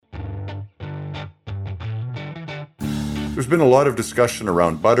There's been a lot of discussion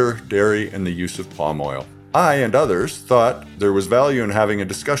around butter, dairy, and the use of palm oil. I and others thought there was value in having a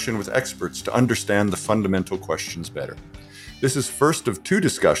discussion with experts to understand the fundamental questions better. This is first of two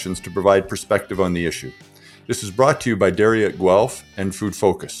discussions to provide perspective on the issue. This is brought to you by Dairy at Guelph and Food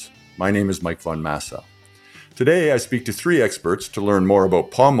Focus. My name is Mike von Massa. Today, I speak to three experts to learn more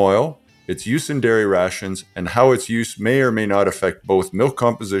about palm oil, its use in dairy rations, and how its use may or may not affect both milk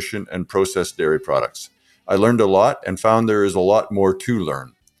composition and processed dairy products. I learned a lot and found there is a lot more to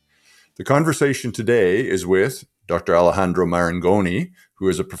learn. The conversation today is with Dr. Alejandro Marangoni, who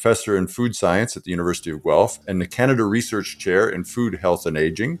is a professor in food science at the University of Guelph and the Canada Research Chair in Food, Health and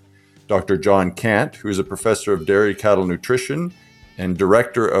Aging, Dr. John Kant, who is a professor of dairy cattle nutrition and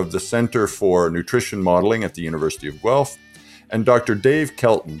director of the Centre for Nutrition Modeling at the University of Guelph, and Dr. Dave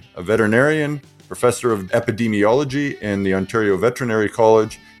Kelton, a veterinarian, professor of epidemiology in the Ontario Veterinary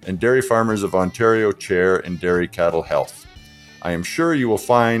College and Dairy Farmers of Ontario Chair in Dairy Cattle Health. I am sure you will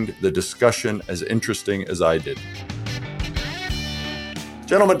find the discussion as interesting as I did.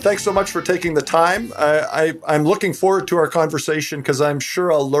 Gentlemen, thanks so much for taking the time. I'm looking forward to our conversation because I'm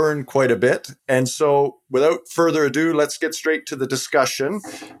sure I'll learn quite a bit. And so without further ado, let's get straight to the discussion.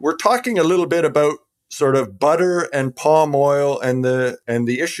 We're talking a little bit about sort of butter and palm oil and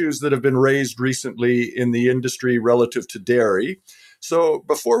the issues that have been raised recently in the industry relative to dairy. So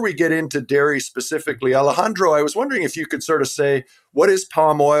before we get into dairy specifically, Alejandro, I was wondering if you could sort of say, what is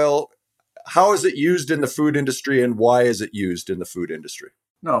palm oil? How is it used in the food industry and why is it used in the food industry?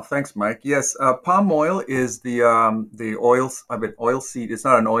 No, thanks, Mike. Yes, palm oil is the oil seed. It's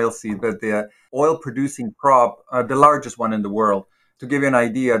not an oil seed, but the oil producing crop, the largest one in the world. To give you an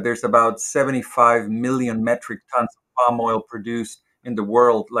idea, there's about 75 million metric tons of palm oil produced in the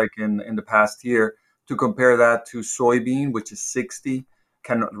world, like in the past year. To compare that to soybean, which is 60,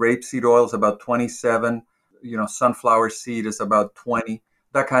 rapeseed oil is about 27, sunflower seed is about 20,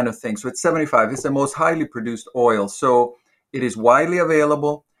 that kind of thing. So it's 75. It's the most highly produced oil. So it is widely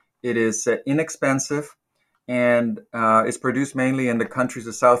available. It is inexpensive, and it's produced mainly in the countries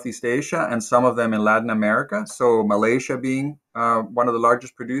of Southeast Asia and some of them in Latin America. So Malaysia being one of the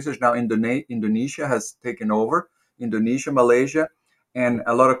largest producers. Now Indonesia has taken over. Indonesia, Malaysia, and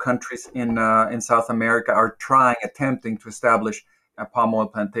a lot of countries in South America are attempting to establish a palm oil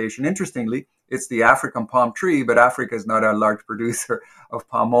plantation. Interestingly, it's the African palm tree, but Africa is not a large producer of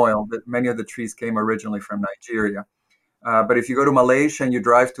palm oil. But many of the trees came originally from Nigeria. But if you go to Malaysia and you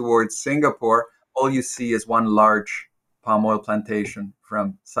drive towards Singapore, all you see is one large palm oil plantation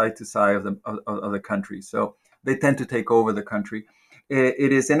from side to side of the country. So they tend to take over the country.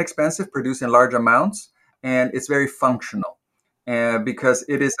 It is inexpensive, produced in large amounts, and it's very functional. Because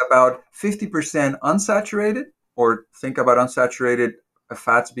it is about 50% unsaturated, or think about unsaturated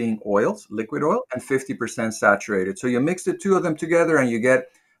fats being oils, liquid oil, and 50% saturated. So you mix the two of them together and you get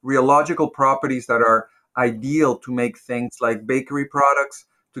rheological properties that are ideal to make things like bakery products,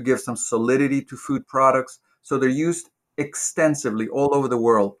 to give some solidity to food products. So they're used extensively all over the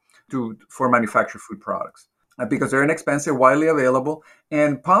world for manufactured food products. Because they're inexpensive, widely available.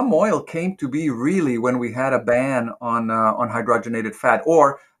 And palm oil came to be really when we had a ban on hydrogenated fat,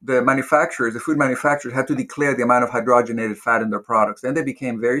 or the food manufacturers had to declare the amount of hydrogenated fat in their products. Then they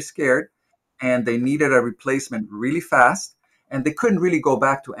became very scared and they needed a replacement really fast. And they couldn't really go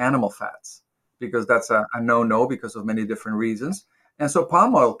back to animal fats because that's a no-no because of many different reasons. And so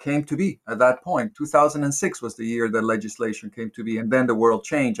palm oil came to be at that point. 2006 was the year that legislation came to be. And then the world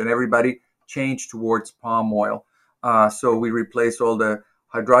changed and everybody changed towards palm oil. So we replaced all the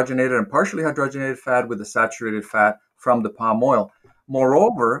hydrogenated and partially hydrogenated fat with the saturated fat from the palm oil.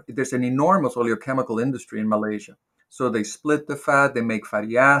 Moreover, there's an enormous oleochemical industry in Malaysia. So they split the fat, they make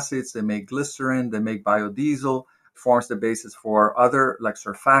fatty acids, they make glycerin, they make biodiesel, forms the basis for other like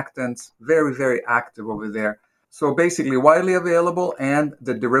surfactants, very, very active over there. So basically widely available, and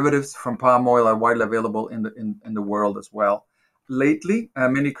the derivatives from palm oil are widely available in the world as well. Lately,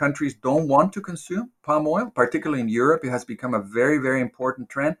 many countries don't want to consume palm oil, particularly in Europe. It has become a very, very important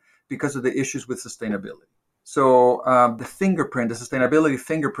trend because of the issues with sustainability. So the sustainability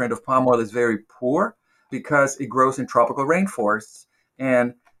fingerprint of palm oil is very poor because it grows in tropical rainforests,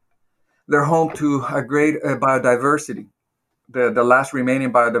 and they're home to a great biodiversity. The last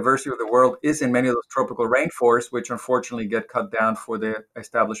remaining biodiversity of the world is in many of those tropical rainforests, which unfortunately get cut down for the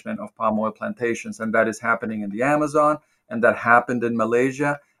establishment of palm oil plantations. And that is happening in the Amazon, and that happened in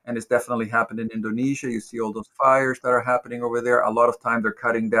Malaysia, and it's definitely happened in Indonesia. You see all those fires that are happening over there. A lot of time they're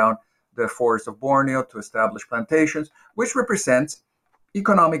cutting down the forests of Borneo to establish plantations, which represents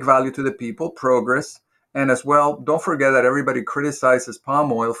economic value to the people, progress. And as well, don't forget that everybody criticizes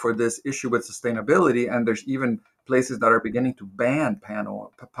palm oil for this issue with sustainability, and there's even places that are beginning to ban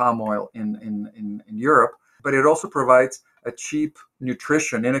palm oil in Europe. But it also provides a cheap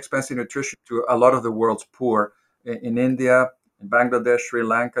nutrition, inexpensive nutrition to a lot of the world's poor in India, in Bangladesh, Sri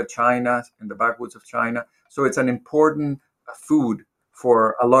Lanka, China, in the backwoods of China. So it's an important food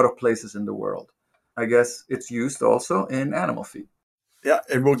for a lot of places in the world. I guess it's used also in animal feed. Yeah,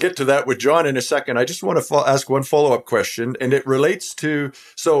 and we'll get to that with John in a second. I just want to ask one follow-up question, and it relates to,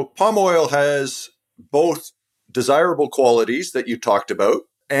 so palm oil has both desirable qualities that you talked about,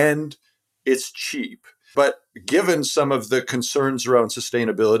 and it's cheap. But given some of the concerns around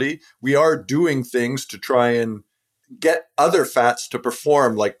sustainability, we are doing things to try and get other fats to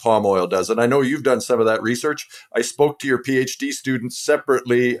perform like palm oil does. And I know you've done some of that research. I spoke to your PhD students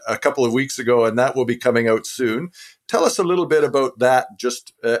separately a couple of weeks ago, and that will be coming out soon. Tell us a little bit about that,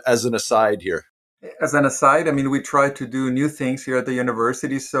 just as an aside here. As an aside, I mean, we try to do new things here at the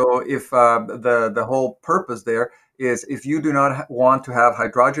university. So if the whole purpose there is if you do not want to have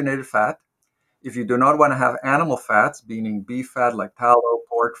hydrogenated fat, if you do not want to have animal fats, meaning beef fat like tallow,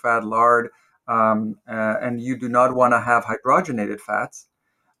 pork fat, lard, and you do not want to have hydrogenated fats,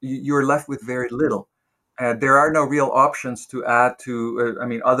 you're left with very little. There are no real options to add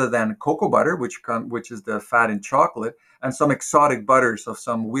to, other than cocoa butter, which is the fat in chocolate, and some exotic butters of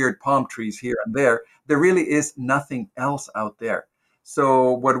some weird palm trees here and there. There really is nothing else out there.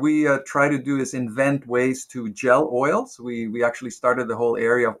 So what we try to do is invent ways to gel oils. We actually started the whole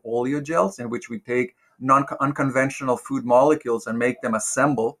area of oleogels, in which we take unconventional food molecules and make them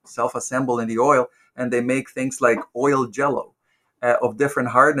self-assemble in the oil, and they make things like oil jello of different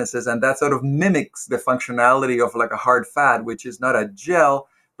hardnesses, and that sort of mimics the functionality of like a hard fat, which is not a gel,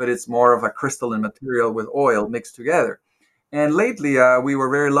 but it's more of a crystalline material with oil mixed together. And lately, we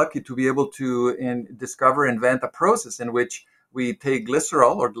were very lucky to be able to invent a process in which we take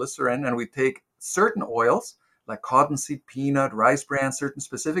glycerol or glycerin, and we take certain oils like cottonseed, peanut, rice bran, certain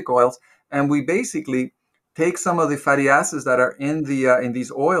specific oils, and we basically take some of the fatty acids that are in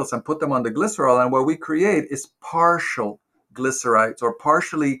these oils and put them on the glycerol. And what we create is partial glycerides, or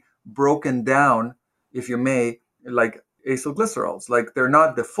partially broken down, if you may, like acylglycerols. Like they're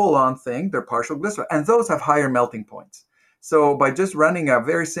not the full-on thing, they're partial glycerol, and those have higher melting points. So by just running a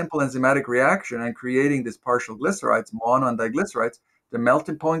very simple enzymatic reaction and creating these partial glycerides, mono and diglycerides, the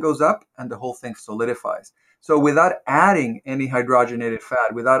melting point goes up and the whole thing solidifies. So without adding any hydrogenated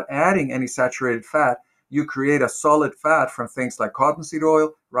fat, without adding any saturated fat, you create a solid fat from things like cottonseed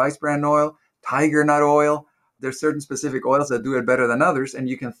oil, rice bran oil, tiger nut oil. There's certain specific oils that do it better than others. And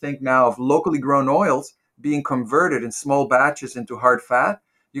you can think now of locally grown oils being converted in small batches into hard fat.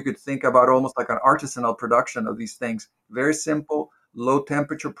 You could think about almost like an artisanal production of these things. Very simple, low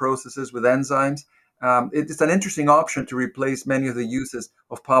temperature processes with enzymes. It's an interesting option to replace many of the uses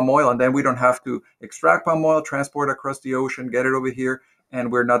of palm oil. And then we don't have to extract palm oil, transport it across the ocean, get it over here,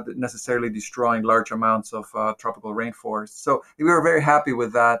 and we're not necessarily destroying large amounts of tropical rainforests. So we were very happy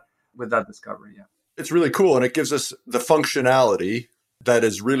with that discovery. Yeah. It's really cool, and it gives us the functionality that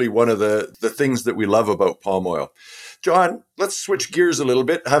is really one of the things that we love about palm oil. John, let's switch gears a little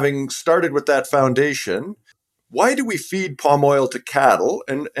bit. Having started with that foundation, why do we feed palm oil to cattle,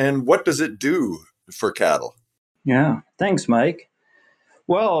 and what does it do for cattle? Yeah, thanks, Mike.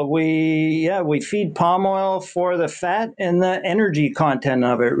 Well, we feed palm oil for the fat and the energy content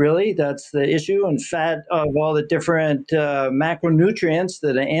of it, really. That's the issue. And fat, of all the different macronutrients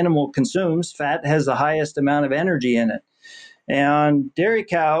that an animal consumes, fat has the highest amount of energy in it. And dairy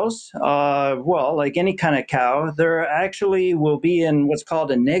cows, like any kind of cow, there actually will be in what's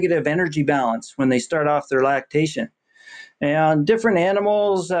called a negative energy balance when they start off their lactation. And different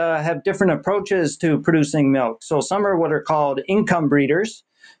animals have different approaches to producing milk. So some are what are called income breeders,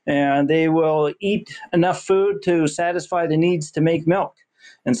 and they will eat enough food to satisfy the needs to make milk.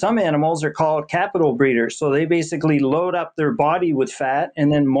 And some animals are called capital breeders. So they basically load up their body with fat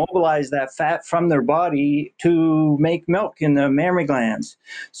and then mobilize that fat from their body to make milk in the mammary glands.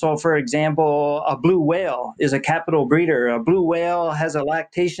 So for example, a blue whale is a capital breeder. A blue whale has a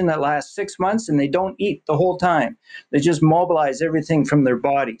lactation that lasts 6 months, and they don't eat the whole time. They just mobilize everything from their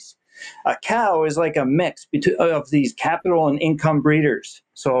bodies. A cow is like a mix of these capital and income breeders.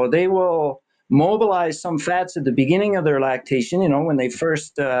 So they will mobilize some fats at the beginning of their lactation, when they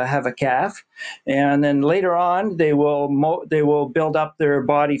first have a calf, and then later on they will build up their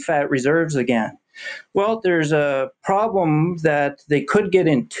body fat reserves again. Well, there's a problem that they could get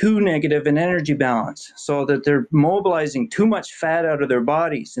in too negative an energy balance, so that they're mobilizing too much fat out of their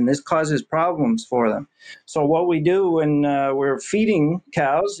bodies, and this causes problems for them. So what we do when we're feeding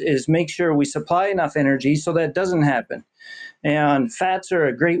cows is make sure we supply enough energy so that doesn't happen. And fats are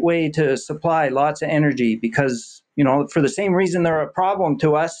a great way to supply lots of energy because, for the same reason they're a problem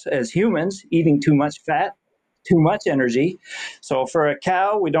to us as humans, eating too much fat, too much energy. So for a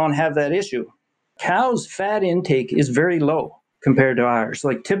cow, we don't have that issue. Cows' fat intake is very low compared to ours.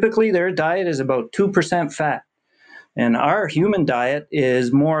 Like typically their diet is about 2% fat, and our human diet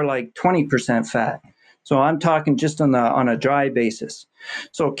is more like 20% fat. So I'm talking just on a dry basis.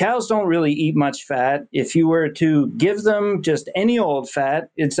 So cows don't really eat much fat. If you were to give them just any old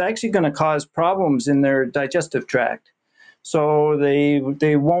fat, it's actually going to cause problems in their digestive tract. So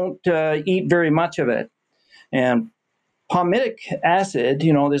they won't eat very much of it. And palmitic acid,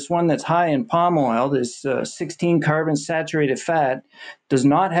 this one that's high in palm oil, this 16 carbon saturated fat, does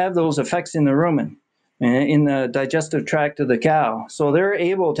not have those effects in the rumen, in the digestive tract of the cow. So they're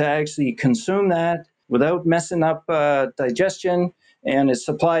able to actually consume that without messing up digestion, and it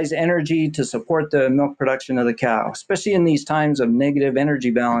supplies energy to support the milk production of the cow, especially in these times of negative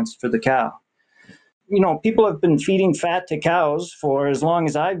energy balance for the cow. People have been feeding fat to cows for as long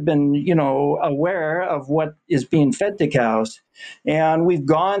as I've been, aware of what is being fed to cows. And we've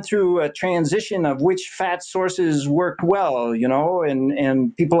gone through a transition of which fat sources worked well,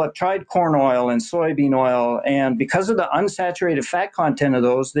 and people have tried corn oil and soybean oil. And because of the unsaturated fat content of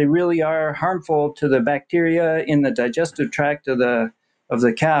those, they really are harmful to the bacteria in the digestive tract of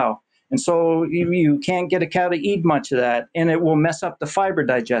the cow. And so you can't get a cow to eat much of that, and it will mess up the fiber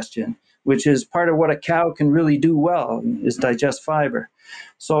digestion, which is part of what a cow can really do well, is digest fiber.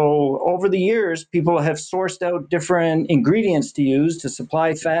 So over the years, people have sourced out different ingredients to use to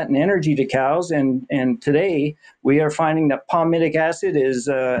supply fat and energy to cows. And today we are finding that palmitic acid is,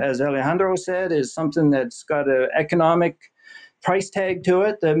 as Alejandro said, is something that's got an economic price tag to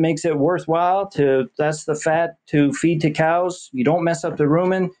it that makes it worthwhile that's the fat to feed to cows. You don't mess up the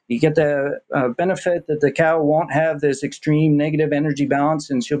rumen. You get the benefit that the cow won't have this extreme negative energy balance,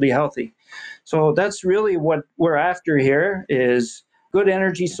 and she'll be healthy. So that's really what we're after here, is good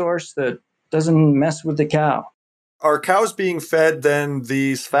energy source that doesn't mess with the cow. Are cows being fed then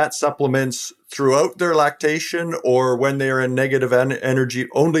these fat supplements throughout their lactation, or when they're in negative energy,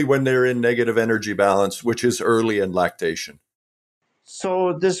 only when they're in negative energy balance, which is early in lactation?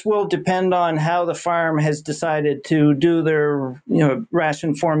 So this will depend on how the farm has decided to do their,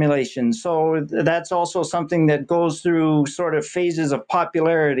 ration formulation. So that's also something that goes through sort of phases of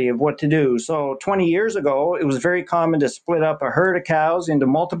popularity of what to do. So 20 years ago, it was very common to split up a herd of cows into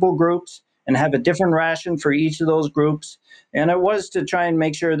multiple groups and have a different ration for each of those groups. And it was to try and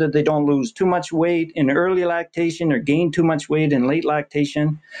make sure that they don't lose too much weight in early lactation or gain too much weight in late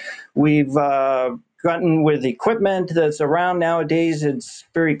lactation. We've gotten with equipment that's around nowadays. It's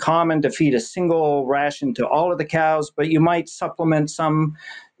very common to feed a single ration to all of the cows, but you might supplement some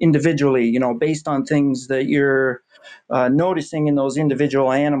individually, based on things that you're noticing in those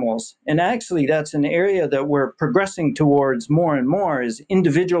individual animals. And actually, that's an area that we're progressing towards more and more, is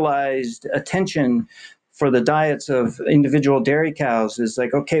individualized attention for the diets of individual dairy cows. Is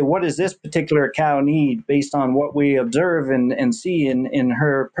like, okay, what does this particular cow need based on what we observe and see in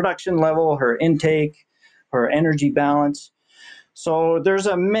her production level, her intake, her energy balance. So there's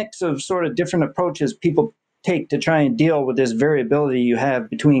a mix of sort of different approaches people take to try and deal with this variability you have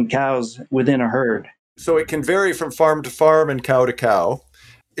between cows within a herd. So it can vary from farm to farm and cow to cow.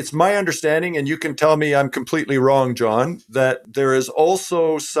 It's my understanding, and you can tell me I'm completely wrong, John, that there is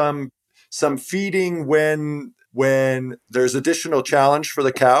also some feeding when there's additional challenge for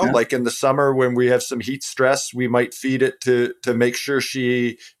the cow. Yeah. Like in the summer when we have some heat stress, we might feed it to make sure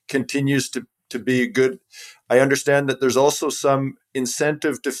she continues to be good. I understand that there's also some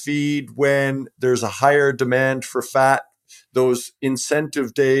incentive to feed when there's a higher demand for fat, those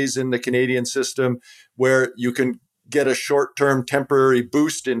incentive days in the Canadian system where you can get a short-term temporary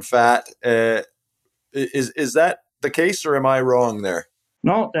boost in fat. Is that the case, or am I wrong there?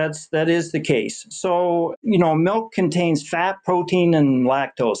 No, that is the case. So, milk contains fat, protein, and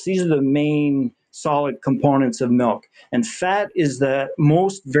lactose. These are the main solid components of milk. And fat is the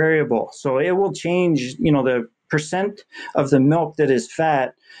most variable. So it will change, the percent of the milk that is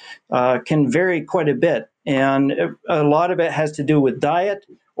fat can vary quite a bit. And a lot of it has to do with diet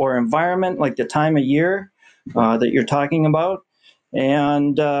or environment, like the time of year that you're talking about.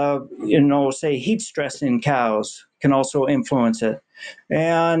 And, say heat stress in cows can also influence it.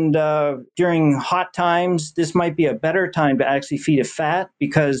 And during hot times, this might be a better time to actually feed a fat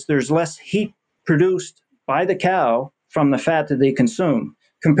because there's less heat produced by the cow from the fat that they consume,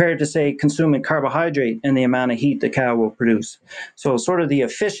 compared to, say, consuming carbohydrate and the amount of heat the cow will produce. So sort of the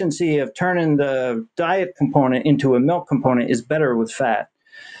efficiency of turning the diet component into a milk component is better with fat,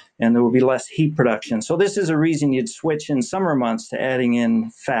 and there will be less heat production. So this is a reason you'd switch in summer months to adding in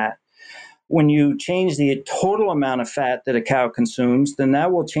fat. When you change the total amount of fat that a cow consumes, then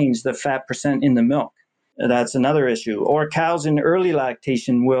that will change the fat percent in the milk. That's another issue. Or cows in early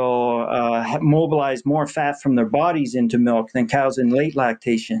lactation will mobilize more fat from their bodies into milk than cows in late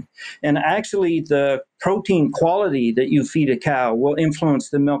lactation. And actually, the protein quality that you feed a cow will influence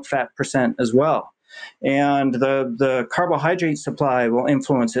the milk fat percent as well. And the carbohydrate supply will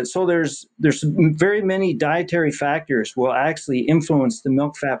influence it. So there's very many dietary factors will actually influence the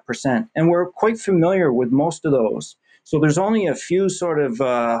milk fat percent. And we're quite familiar with most of those. So there's only a few sort of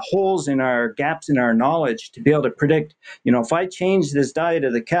holes in our gaps in our knowledge to be able to predict, if I change this diet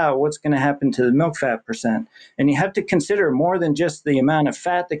of the cow, what's going to happen to the milk fat percent? And you have to consider more than just the amount of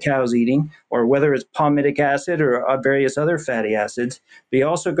fat the cow's eating, or whether it's palmitic acid or various other fatty acids. But you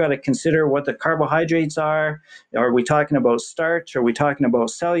also got to consider what the carbohydrates are. Are we talking about starch? Are we talking about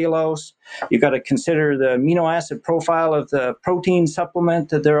cellulose? You got to consider the amino acid profile of the protein supplement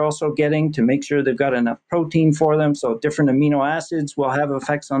that they're also getting to make sure they've got enough protein for them. So different amino acids will have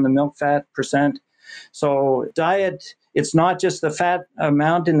effects on the milk fat percent. So diet, it's not just the fat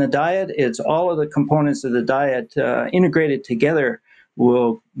amount in the diet, it's all of the components of the diet integrated together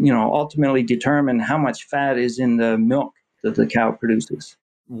will, ultimately determine how much fat is in the milk that the cow produces.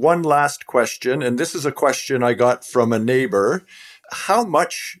 One last question, and this is a question I got from a neighbor. How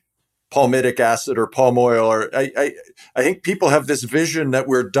much palmitic acid or palm oil, or I think people have this vision that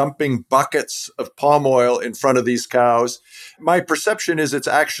we're dumping buckets of palm oil in front of these cows. My perception is it's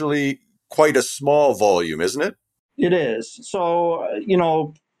actually quite a small volume, isn't it? It is. So,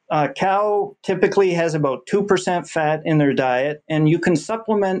 a cow typically has about 2% fat in their diet, and you can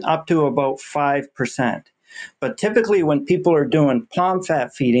supplement up to about 5%. But typically when people are doing palm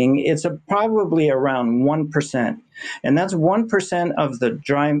fat feeding, it's probably around 1%. And that's 1% of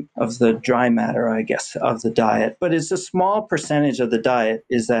the dry matter, I guess, of the diet. But it's a small percentage of the diet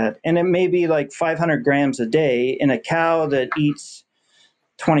is that. And it may be like 500 grams a day in a cow that eats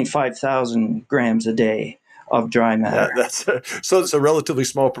 25,000 grams a day of dry matter. Yeah, so it's a relatively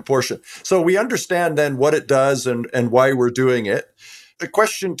small proportion. So we understand then what it does and why we're doing it. A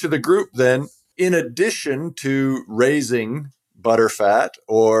question to the group then, in addition to raising butter fat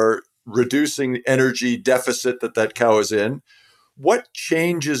or reducing the energy deficit that cow is in, what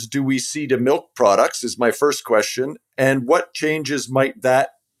changes do we see to milk products is my first question. And what changes might that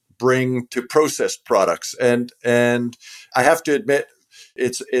bring to processed products? And I have to admit,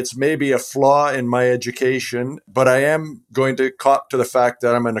 it's maybe a flaw in my education, but I am going to cop to the fact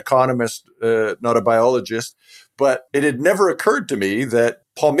that I'm an economist, not a biologist. But it had never occurred to me that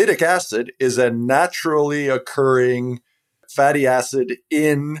palmitic acid is a naturally occurring fatty acid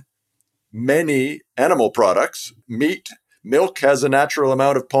in many animal products. Meat, milk has a natural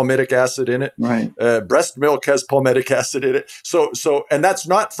amount of palmitic acid in it. Right. Breast milk has palmitic acid in it. So, and that's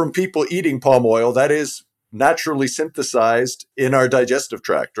not from people eating palm oil. That is naturally synthesized in our digestive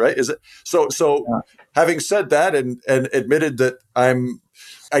tract, right? Is it? So yeah. Having said that and admitted that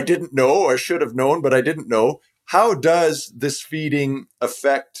I didn't know, or should have known, but I didn't know, how does this feeding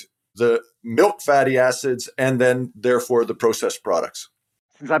affect the milk fatty acids and then therefore the processed products?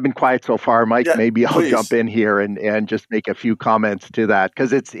 Since I've been quiet so far, Mike, maybe I'll jump in here and just make a few comments to that,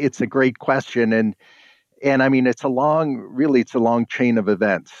 because it's a great question. And I mean, it's a long chain of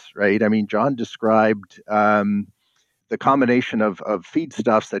events, right? I mean, John described the combination of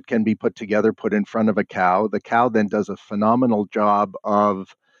feedstuffs that can be put together, put in front of a cow. The cow then does a phenomenal job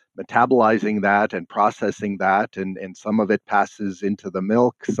of metabolizing that and processing that. And some of it passes into the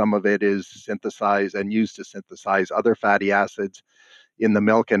milk. Some of it is synthesized and used to synthesize other fatty acids in the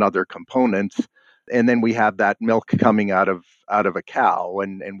milk and other components. And then we have that milk coming out of a cow,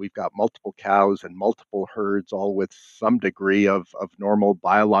 and we've got multiple cows and multiple herds, all with some degree of normal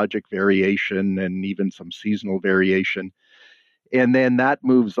biologic variation and even some seasonal variation. And then that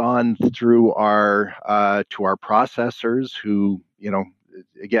moves on through our to our processors, who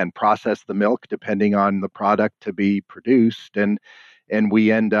again process the milk depending on the product to be produced, and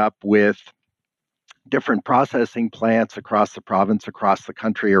we end up with different processing plants across the province, across the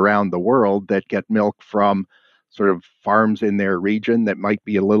country, around the world that get milk from sort of farms in their region that might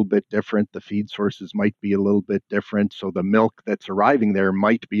be a little bit different. The feed sources might be a little bit different. So the milk that's arriving there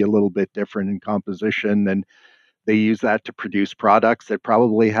might be a little bit different in composition. And they use that to produce products that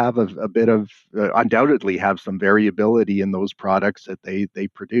probably have a bit of, undoubtedly have some variability in those products that they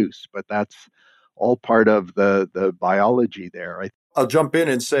produce. But that's all part of the biology there. I'll jump in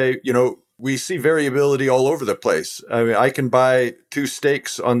and say, we see variability all over the place. I mean, I can buy two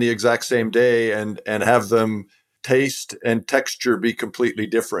steaks on the exact same day and have them taste and texture be completely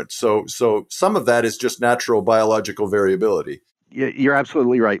different. So some of that is just natural biological variability. You're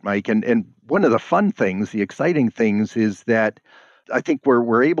absolutely right, Mike. And one of the fun things, the exciting things, is that I think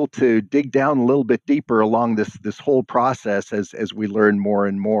we're able to dig down a little bit deeper along this whole process as we learn more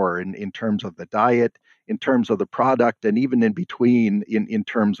and more in terms of the diet, in terms of the product, and even in between in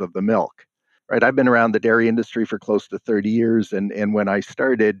terms of the milk. Right, I've been around the dairy industry for close to 30 years, and when I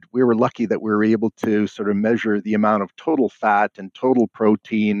started, we were lucky that we were able to sort of measure the amount of total fat and total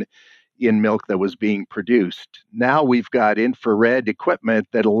protein in milk that was being produced. Now we've got infrared equipment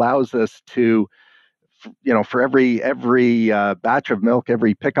that allows us to, for every batch of milk,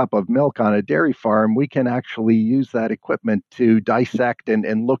 every pickup of milk on a dairy farm, we can actually use that equipment to dissect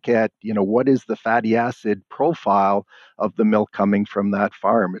and look at, what is the fatty acid profile of the milk coming from that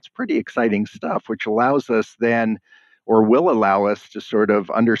farm. It's pretty exciting stuff, which allows us then, or will allow us to sort of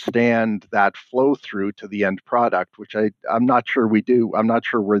understand that flow through to the end product, which I'm not sure we do. I'm not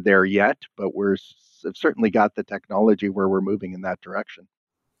sure we're there yet, but we've certainly got the technology where we're moving in that direction.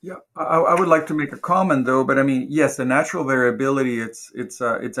 Yeah, I would like to make a comment though, but I mean, yes, the natural variability, it's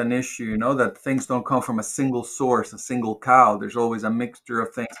an issue, that things don't come from a single source, a single cow. There's always a mixture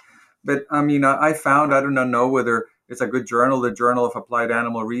of things. But I mean, I found, I do not know whether it's a good journal, the Journal of Applied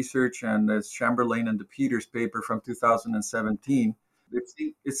Animal Research, and it's Chamberlain and De Peters paper from 2017.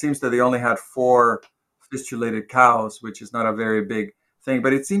 It seems that they only had 4 fistulated cows, which is not a very big thing,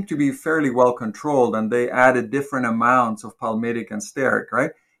 but it seemed to be fairly well controlled, and they added different amounts of palmitic and stearic,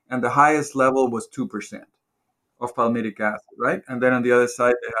 right? And the highest level was 2% of palmitic acid, right? And then on the other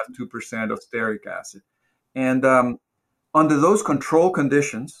side, they have 2% of stearic acid. And under those control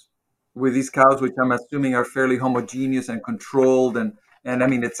conditions, with these cows, which I'm assuming are fairly homogeneous and controlled, and I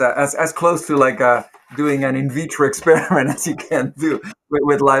mean, it's as close to like doing an in vitro experiment as you can do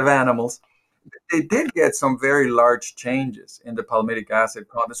with live animals. They did get some very large changes in the palmitic acid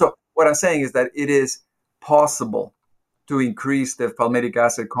content. So what I'm saying is that it is possible to increase the palmitic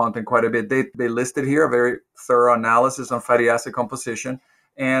acid content quite a bit. They listed here a very thorough analysis on fatty acid composition.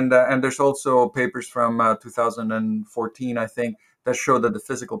 And there's also papers from 2014, I think, that show that the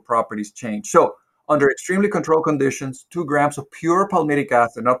physical properties change. So under extremely controlled conditions, 2 grams of pure palmitic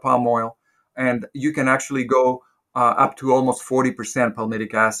acid, not palm oil, and you can actually go up to almost 40%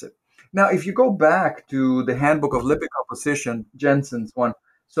 palmitic acid. Now, if you go back to the Handbook of Lipid Composition, Jensen's one,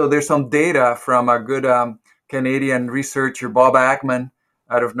 so there's some data from a good Canadian researcher, Bob Ackman,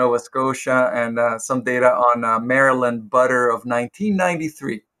 out of Nova Scotia, and some data on Maryland butter of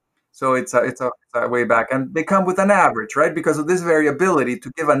 1993. So it's a way back, and they come with an average, right? Because of this variability,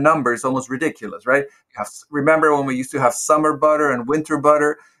 to give a number is almost ridiculous, right? Remember when we used to have summer butter and winter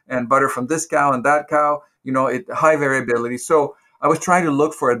butter, and butter from this cow and that cow? High variability. So I was trying to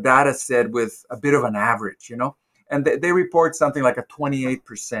look for a data set with a bit of an average, and they report something like a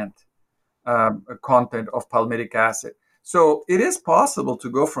 28% content of palmitic acid. So it is possible to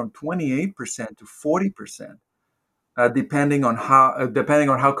go from 28% to 40%, depending on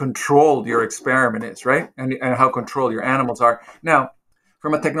how controlled your experiment is, right? And how controlled your animals are. Now,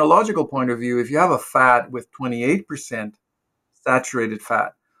 from a technological point of view, if you have a fat with 28% saturated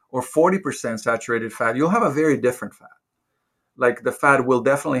fat or 40% saturated fat, you'll have a very different fat. Like the fat will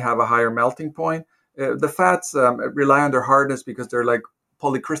definitely have a higher melting point. The fats rely on their hardness because they're like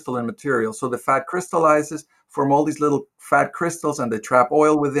polycrystalline material. So the fat crystallizes, form all these little fat crystals, and they trap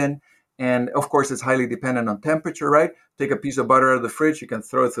oil within. And of course, it's highly dependent on temperature, right? Take a piece of butter out of the fridge, you can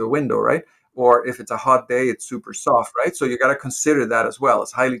throw it through a window, right? Or if it's a hot day, it's super soft, right? So you got to consider that as well.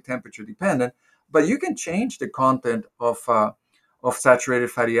 It's highly temperature dependent, but you can change the content of saturated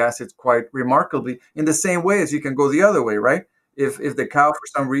fatty acids quite remarkably in the same way as you can go the other way, right? If the cow for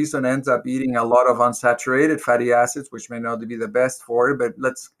some reason ends up eating a lot of unsaturated fatty acids, which may not be the best for it, but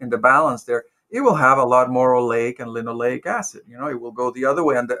in the balance there, it will have a lot more oleic and linoleic acid. It will go the other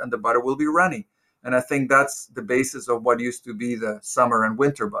way, and the butter will be runny. And I think that's the basis of what used to be the summer and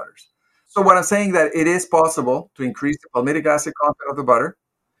winter butters. So what I'm saying that it is possible to increase the palmitic acid content of the butter.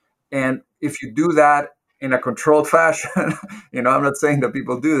 And if you do that in a controlled fashion, I'm not saying that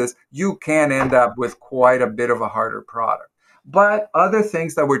people do this, you can end up with quite a bit of a harder product. But other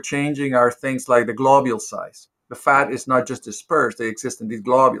things that we're changing are things like the globule size. The fat is not just dispersed, they exist in these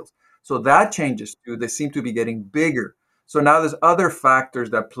globules. So that changes too. They seem to be getting bigger. So now there's other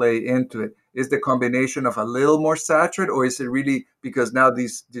factors that play into it. Is the combination of a little more saturated, or is it really because now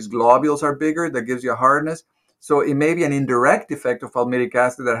these globules are bigger that gives you a hardness? So it may be an indirect effect of palmitic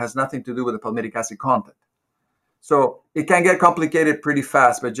acid that has nothing to do with the palmitic acid content. So it can get complicated pretty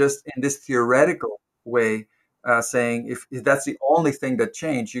fast, but just in this theoretical way, saying if that's the only thing that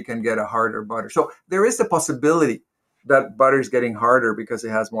changed, you can get a harder butter. So there is a possibility that butter is getting harder because it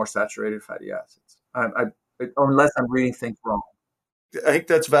has more saturated fatty acids, unless I'm reading things wrong. I think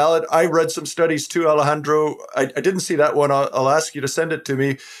that's valid. I read some studies too, Alejandro. I didn't see that one. I'll ask you to send it to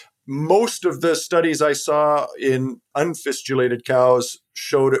me. Most of the studies I saw in unfistulated cows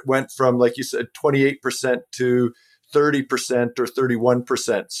showed it went from, like you said, 28% to 30% or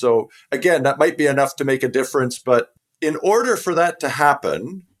 31%. So again, that might be enough to make a difference. But in order for that to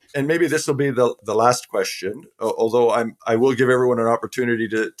happen, and maybe this will be the last question, although I will give everyone an opportunity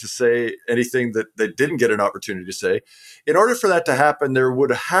to say anything that they didn't get an opportunity to say. In order for that to happen, there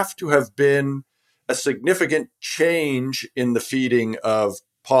would have to have been a significant change in the feeding of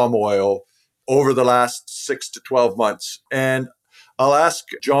palm oil over the last 6 to 12 months. And I'll ask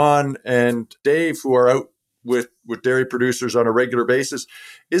John and Dave, who are out with dairy producers on a regular basis,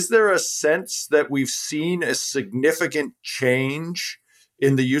 is there a sense that we've seen a significant change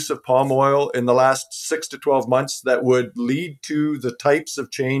in the use of palm oil in the last 6 to 12 months that would lead to the types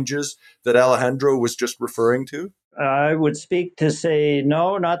of changes that Alejandro was just referring to? I would speak to say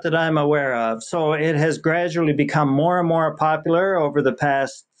no, not that I'm aware of. So it has gradually become more and more popular over the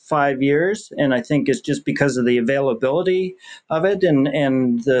past 5 years. And I think it's just because of the availability of it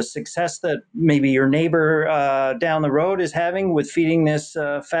and the success that maybe your neighbor down the road is having with feeding this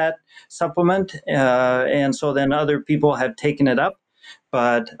fat supplement. And so then other people have taken it up.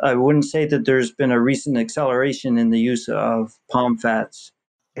 But I wouldn't say that there's been a recent acceleration in the use of palm fats.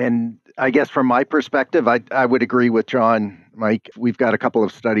 And I guess from my perspective, I would agree with John, Mike. We've got a couple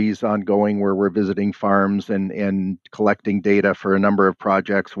of studies ongoing where we're visiting farms and collecting data for a number of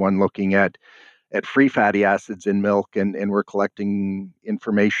projects, one looking at free fatty acids in milk, and we're collecting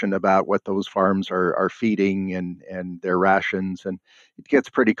information about what those farms are feeding and their rations. And it gets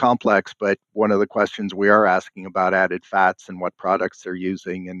pretty complex, but one of the questions we are asking about added fats and what products they're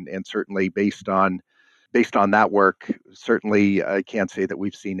using, and certainly based on that work, certainly I can't say that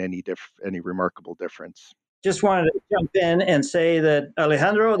we've seen any remarkable difference. Just wanted to jump in and say that,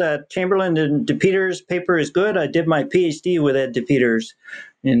 Alejandro, that Chamberlain and DePeters paper is good. I did my PhD with Ed DePeters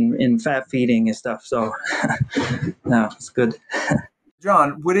in fat feeding and stuff. So, no, it's good.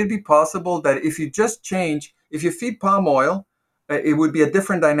 John, would it be possible that if you feed palm oil, it would be a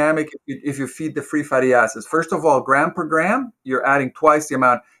different dynamic if you feed the free fatty acids? First of all, gram per gram, you're adding twice the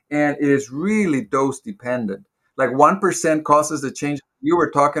amount, and it is really dose dependent. Like 1% causes the change you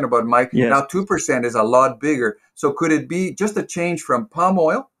were talking about, Mike. Yes. Now 2% is a lot bigger. So could it be just a change from palm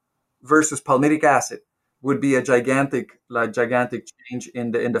oil versus palmitic acid would be a gigantic change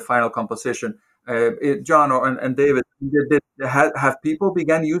in the final composition? John and David, have people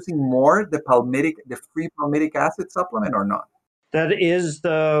begun using more the free palmitic acid supplement or not? That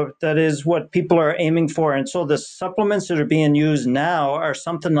is what people are aiming for. And so the supplements that are being used now are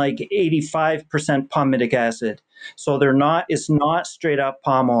something like 85% palmitic acid. So it's not straight up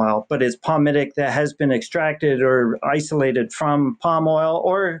palm oil, but it's palmitic that has been extracted or isolated from palm oil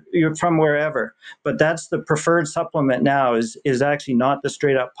or from wherever. But that's the preferred supplement now is actually not the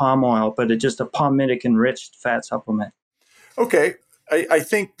straight up palm oil, but it's just a palmitic enriched fat supplement. Okay. I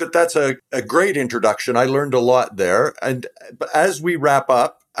think that's a great introduction. I learned a lot there. And as we wrap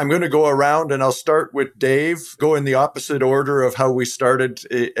up, I'm going to go around and I'll start with Dave, go in the opposite order of how we started,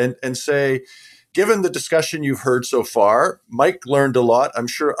 and say, given the discussion you've heard so far, Mike learned a lot. I'm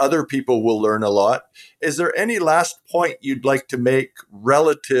sure other people will learn a lot. Is there any last point you'd like to make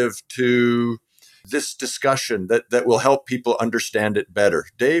relative to this discussion that will help people understand it better?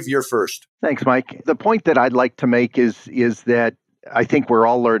 Dave, you're first. Thanks, Mike. The point that I'd like to make is that I think we're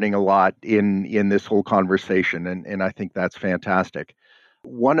all learning a lot in this whole conversation, and I think that's fantastic.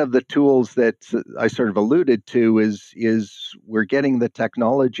 One of the tools that I sort of alluded to is we're getting the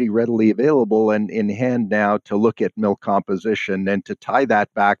technology readily available and in hand now to look at milk composition and to tie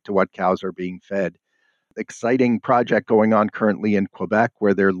that back to what cows are being fed. Exciting project going on currently in Quebec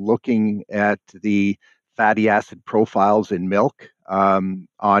where they're looking at the fatty acid profiles in milk on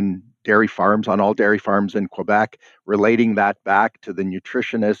all dairy farms in Quebec, relating that back to the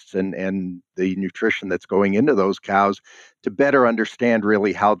nutritionists and the nutrition that's going into those cows to better understand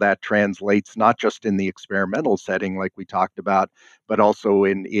really how that translates, not just in the experimental setting like we talked about, but also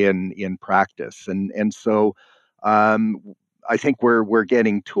in practice. And so I think we're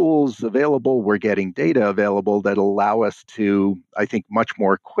getting tools available, we're getting data available that allow us to, I think, much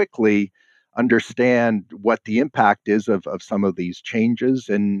more quickly understand what the impact is of some of these changes.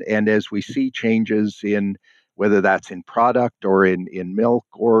 And as we see changes in whether that's in product or in milk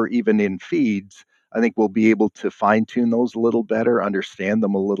or even in feeds, I think we'll be able to fine tune those a little better, understand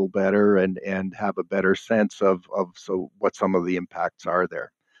them a little better, and have a better sense of what some of the impacts are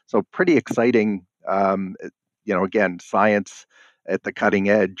there. So pretty exciting, again, science at the cutting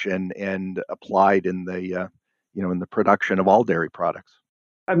edge and applied in the in the production of all dairy products.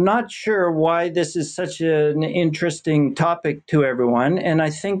 I'm not sure why this is such an interesting topic to everyone, and I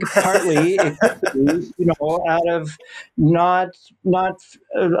think partly it could be, out of not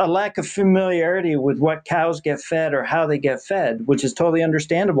a lack of familiarity with what cows get fed or how they get fed, which is totally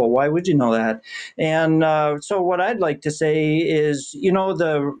understandable. Why would you know that? And so, what I'd like to say is,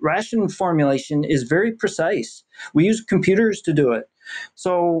 the ration formulation is very precise. We use computers to do it.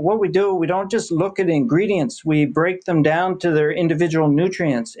 So what we do, we don't just look at ingredients, we break them down to their individual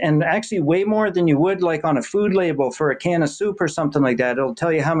nutrients, and actually way more than you would like on a food label for a can of soup or something like that. It'll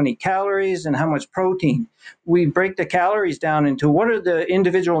tell you how many calories and how much protein. We break the calories down into what are the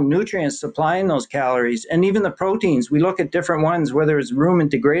individual nutrients supplying those calories, and even the proteins. We look at different ones, whether it's rumen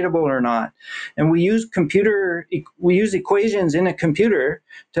degradable or not. And we use equations in a computer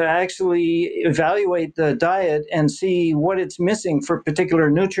to actually evaluate the diet and see what it's missing for particular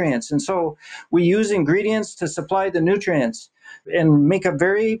nutrients. And so we use ingredients to supply the nutrients and make a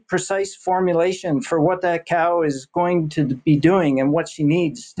very precise formulation for what that cow is going to be doing and what she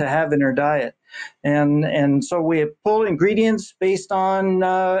needs to have in her diet. And so we pull ingredients based on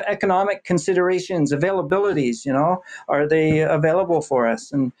economic considerations, availabilities, are they available for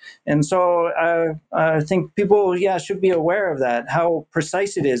us? And so I think people, should be aware of that, how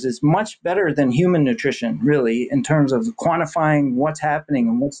precise it is. It's much better than human nutrition, really, in terms of quantifying what's happening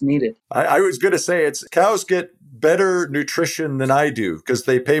and what's needed. I was going to say cows get better nutrition than I do because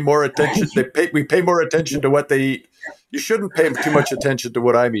they pay more attention. We pay more attention to what they eat. You shouldn't pay too much attention to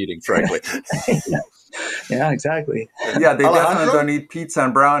what I'm eating, frankly. Yeah, exactly. Yeah, they definitely don't eat pizza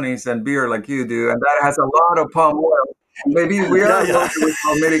and brownies and beer like you do, and that has a lot of palm oil. Maybe we are loaded with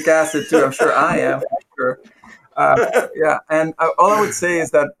palmitic acid too. I'm sure I am. For sure. And all I would say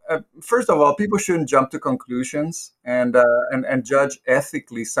is that first of all, people shouldn't jump to conclusions and judge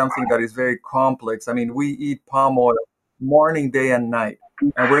ethically something that is very complex. I mean, we eat palm oil morning, day, and night,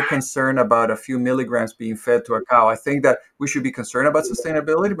 and we're concerned about a few milligrams being fed to a cow. I think that we should be concerned about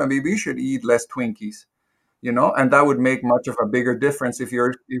sustainability, but maybe we should eat less Twinkies, and that would make much of a bigger difference if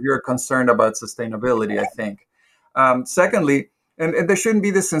you're concerned about sustainability, I think. Secondly, and there shouldn't be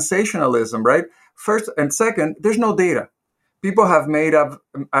this sensationalism, right? First and second, there's no data. People have made up.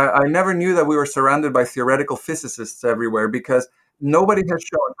 I never knew that we were surrounded by theoretical physicists everywhere because nobody has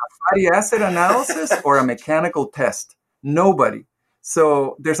shown a fatty acid analysis or a mechanical test. Nobody.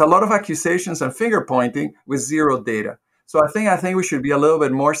 So there's a lot of accusations and finger pointing with zero data. So I think we should be a little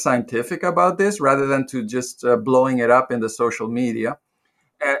bit more scientific about this rather than to just blowing it up in the social media.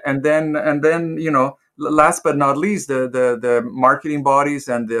 And then last but not least, the marketing bodies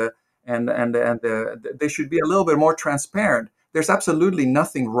and they should be a little bit more transparent. There's absolutely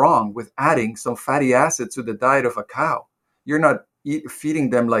nothing wrong with adding some fatty acids to the diet of a cow. You're not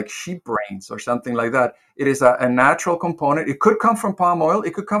feeding them like sheep brains or something like that. It is a natural component. It could come from palm oil.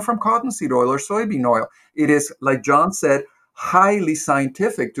 It could come from cottonseed oil or soybean oil. It is, like John said, highly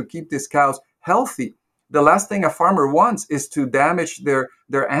scientific to keep these cows healthy. The last thing a farmer wants is to damage their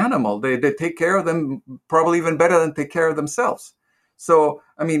animal. They take care of them probably even better than take care of themselves. So,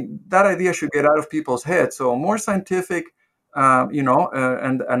 I mean, that idea should get out of people's heads. So more scientific,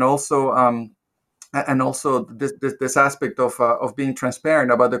 and also this aspect of being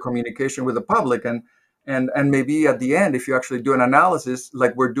transparent about the communication with the public, and maybe at the end, if you actually do an analysis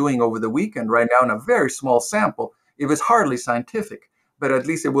like we're doing over the weekend right now in a very small sample, it was hardly scientific, but at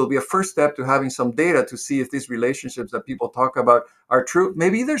least it will be a first step to having some data to see if these relationships that people talk about are true.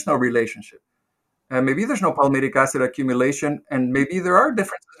 Maybe there's no relationship, and maybe there's no palmitic acid accumulation, and maybe there are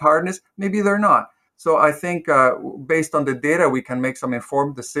differences in hardness, maybe they're not. So I think based on the data, we can make some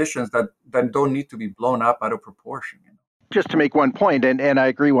informed decisions that don't need to be blown up out of proportion. Just to make one point, and I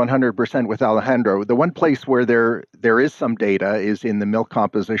agree 100% with Alejandro, the one place where there is some data is in the milk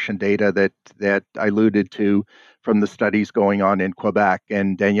composition data that I alluded to from the studies going on in Quebec.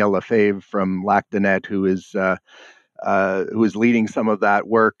 And Danielle Lefebvre from LactaNet, who is leading some of that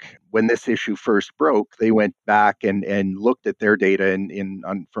work, when this issue first broke, they went back and looked at their data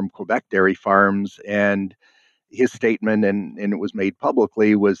from Quebec dairy farms, and his statement, and it was made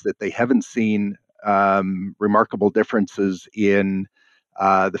publicly, was that they haven't seen remarkable differences in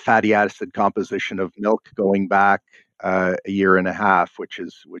the fatty acid composition of milk going back a year and a half, which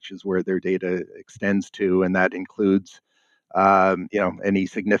is where their data extends to, and that includes any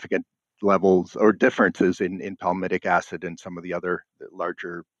significant levels or differences in palmitic acid and some of the other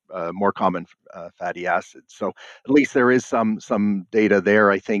larger, more common fatty acids. So at least there is some data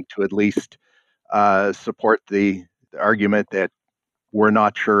there, I think, to at least support the argument that we're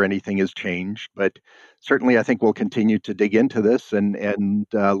not sure anything has changed. But certainly, I think we'll continue to dig into this and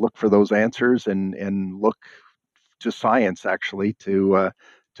look for those answers and look to science actually to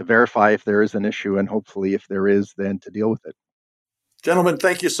verify if there is an issue, and hopefully, if there is, then to deal with it. Gentlemen,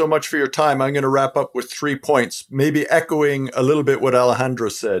 thank you so much for your time. I'm going to wrap up with 3 points, maybe echoing a little bit what Alejandro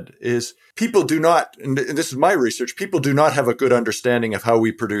said, is people do not, and this is my research, people do not have a good understanding of how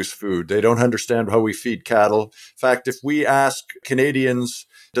we produce food. They don't understand how we feed cattle. In fact, if we ask Canadians,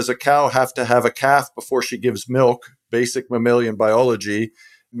 does a cow have to have a calf before she gives milk, basic mammalian biology,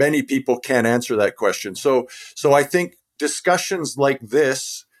 many people can't answer that question. So I think discussions like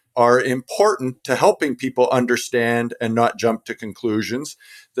this are important to helping people understand and not jump to conclusions.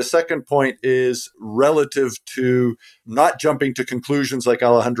 The second point is relative to not jumping to conclusions, like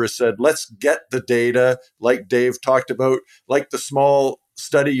Alejandro said. Let's get the data, like Dave talked about, like the small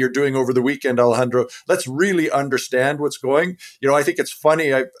study you're doing over the weekend, Alejandro. Let's really understand what's going. I think it's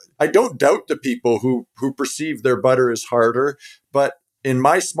funny. I don't doubt the people who perceive their butter is harder, but in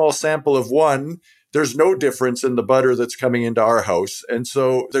my small sample of one, there's no difference in the butter that's coming into our house. And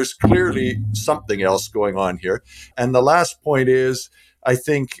so there's clearly something else going on here. And the last point is, I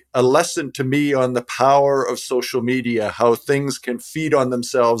think, a lesson to me on the power of social media, how things can feed on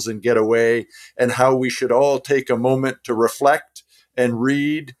themselves and get away, and how we should all take a moment to reflect and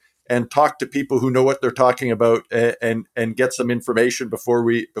read and talk to people who know what they're talking about and get some information before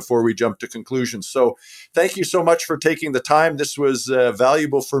we jump to conclusions. So thank you so much for taking the time. This was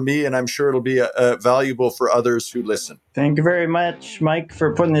valuable for me, and I'm sure it'll be valuable for others who listen. Thank you very much, Mike,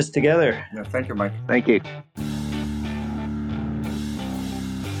 for putting this together. Yeah, thank you, Mike. Thank you.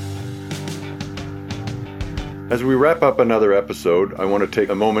 As we wrap up another episode, I want to take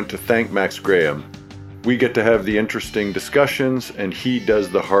a moment to thank Max Graham. We get to have the interesting discussions, and he does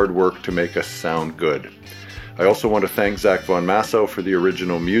the hard work to make us sound good. I also want to thank Zach Von Massow for the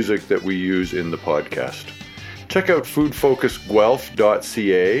original music that we use in the podcast. Check out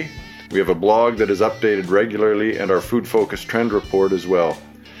foodfocusguelph.ca. We have a blog that is updated regularly, and our Food Focus Trend Report as well.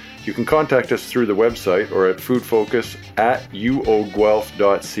 You can contact us through the website or at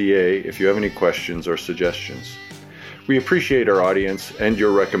foodfocus@uoguelph.ca if you have any questions or suggestions. We appreciate our audience and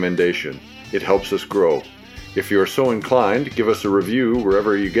your recommendation. It helps us grow. If you are so inclined, give us a review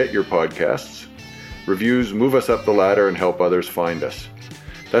wherever you get your podcasts. Reviews move us up the ladder and help others find us.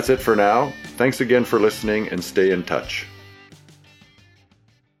 That's it for now. Thanks again for listening, and stay in touch.